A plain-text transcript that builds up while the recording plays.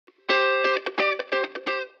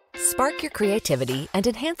Spark your creativity and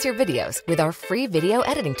enhance your videos with our free video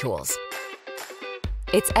editing tools.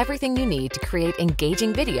 It's everything you need to create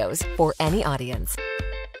engaging videos for any audience.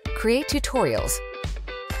 Create tutorials,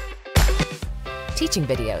 teaching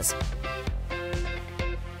videos,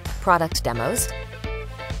 product demos,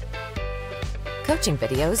 coaching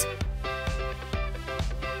videos,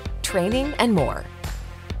 training, and more.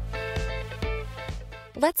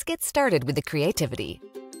 Let's get started with the creativity.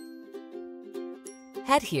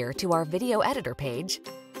 Head here to our video editor page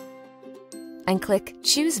and click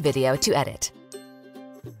Choose Video to edit.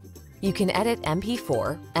 You can edit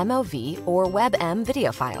MP4, MOV, or WebM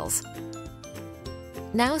video files.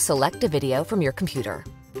 Now select a video from your computer.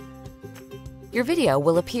 Your video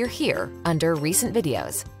will appear here under Recent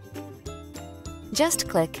Videos. Just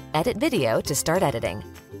click Edit Video to start editing.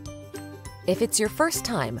 If it's your first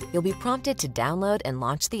time, you'll be prompted to download and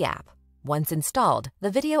launch the app. Once installed,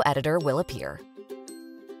 the video editor will appear.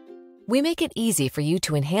 We make it easy for you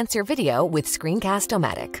to enhance your video with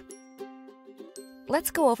Screencast-O-Matic.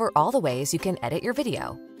 Let's go over all the ways you can edit your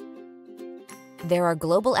video. There are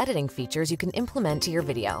global editing features you can implement to your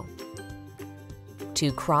video.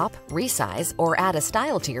 To crop, resize, or add a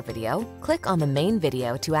style to your video, click on the main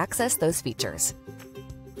video to access those features.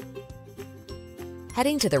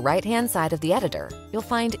 Heading to the right-hand side of the editor, you'll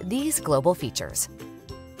find these global features.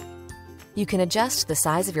 You can adjust the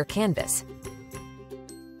size of your canvas,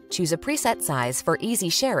 choose a preset size for easy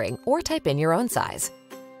sharing, or type in your own size.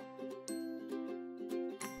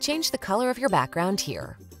 Change the color of your background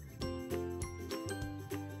here.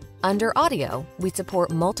 Under Audio, we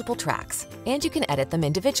support multiple tracks, and you can edit them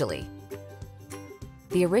individually.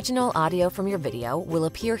 The original audio from your video will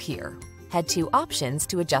appear here. Head to Options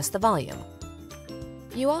to adjust the volume.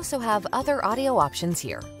 You also have other audio options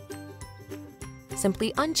here.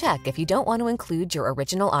 Simply uncheck if you don't want to include your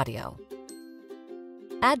original audio.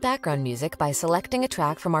 Add background music by selecting a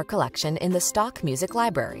track from our collection in the stock music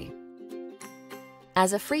library.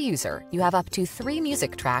 As a free user, you have up to 3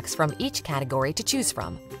 music tracks from each category to choose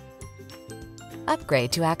from.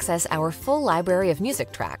 Upgrade to access our full library of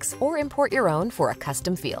music tracks or import your own for a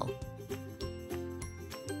custom feel.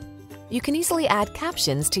 You can easily add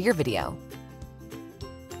captions to your video.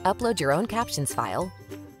 Upload your own captions file.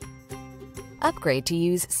 Upgrade to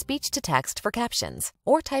use speech-to-text for captions,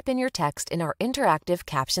 or type in your text in our interactive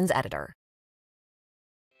captions editor.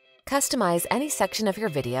 Customize any section of your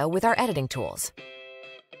video with our editing tools.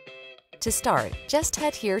 To start, just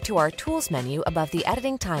head here to our Tools menu above the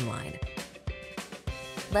editing timeline.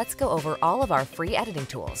 Let's go over all of our free editing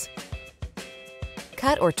tools.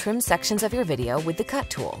 Cut or trim sections of your video with the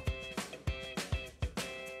Cut tool.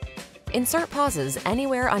 Insert pauses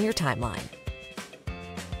anywhere on your timeline.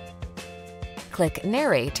 Click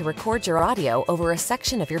Narrate to record your audio over a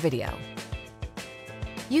section of your video.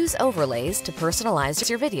 Use overlays to personalize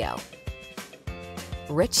your video.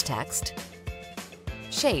 Rich text,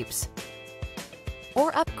 shapes,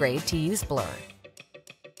 or upgrade to use blur.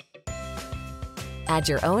 Add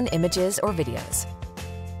your own images or videos.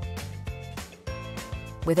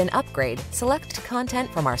 With an upgrade, select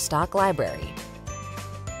content from our stock library.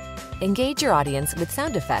 Engage your audience with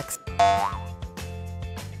sound effects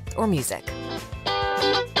or music.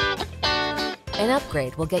 An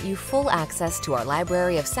upgrade will get you full access to our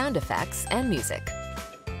library of sound effects and music.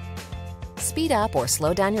 Speed up or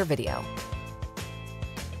slow down your video.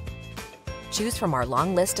 Choose from our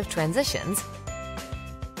long list of transitions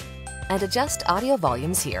and adjust audio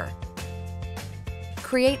volumes here.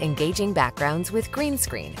 Create engaging backgrounds with green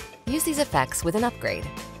screen. Use these effects with an upgrade.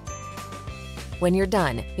 When you're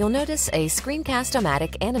done, you'll notice a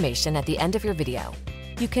Screencast-O-Matic animation at the end of your video.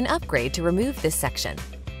 You can upgrade to remove this section.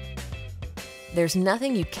 There's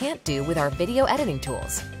nothing you can't do with our video editing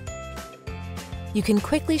tools. You can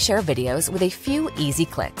quickly share videos with a few easy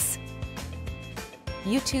clicks.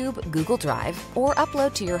 YouTube, Google Drive, or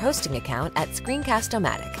upload to your hosting account at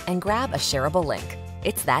Screencast-O-Matic and grab a shareable link.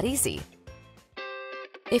 It's that easy.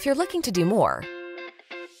 If you're looking to do more,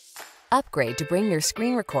 upgrade to bring your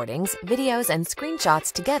screen recordings, videos, and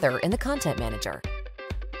screenshots together in the Content Manager.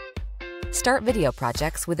 Start video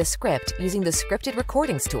projects with a script using the Scripted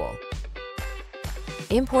Recordings tool.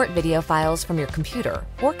 Import video files from your computer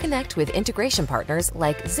or connect with integration partners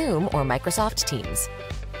like Zoom or Microsoft Teams.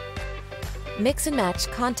 Mix and match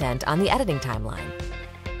content on the editing timeline.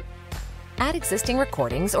 Add existing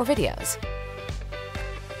recordings or videos.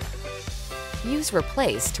 Use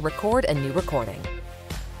Replace to record a new recording.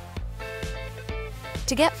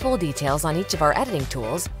 To get full details on each of our editing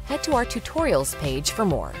tools, head to our Tutorials page for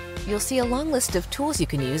more. You'll see a long list of tools you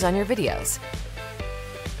can use on your videos.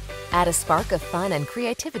 Add a spark of fun and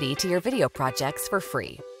creativity to your video projects for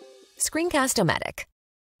free. Screencast-O-Matic,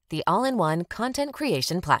 the all-in-one content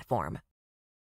creation platform.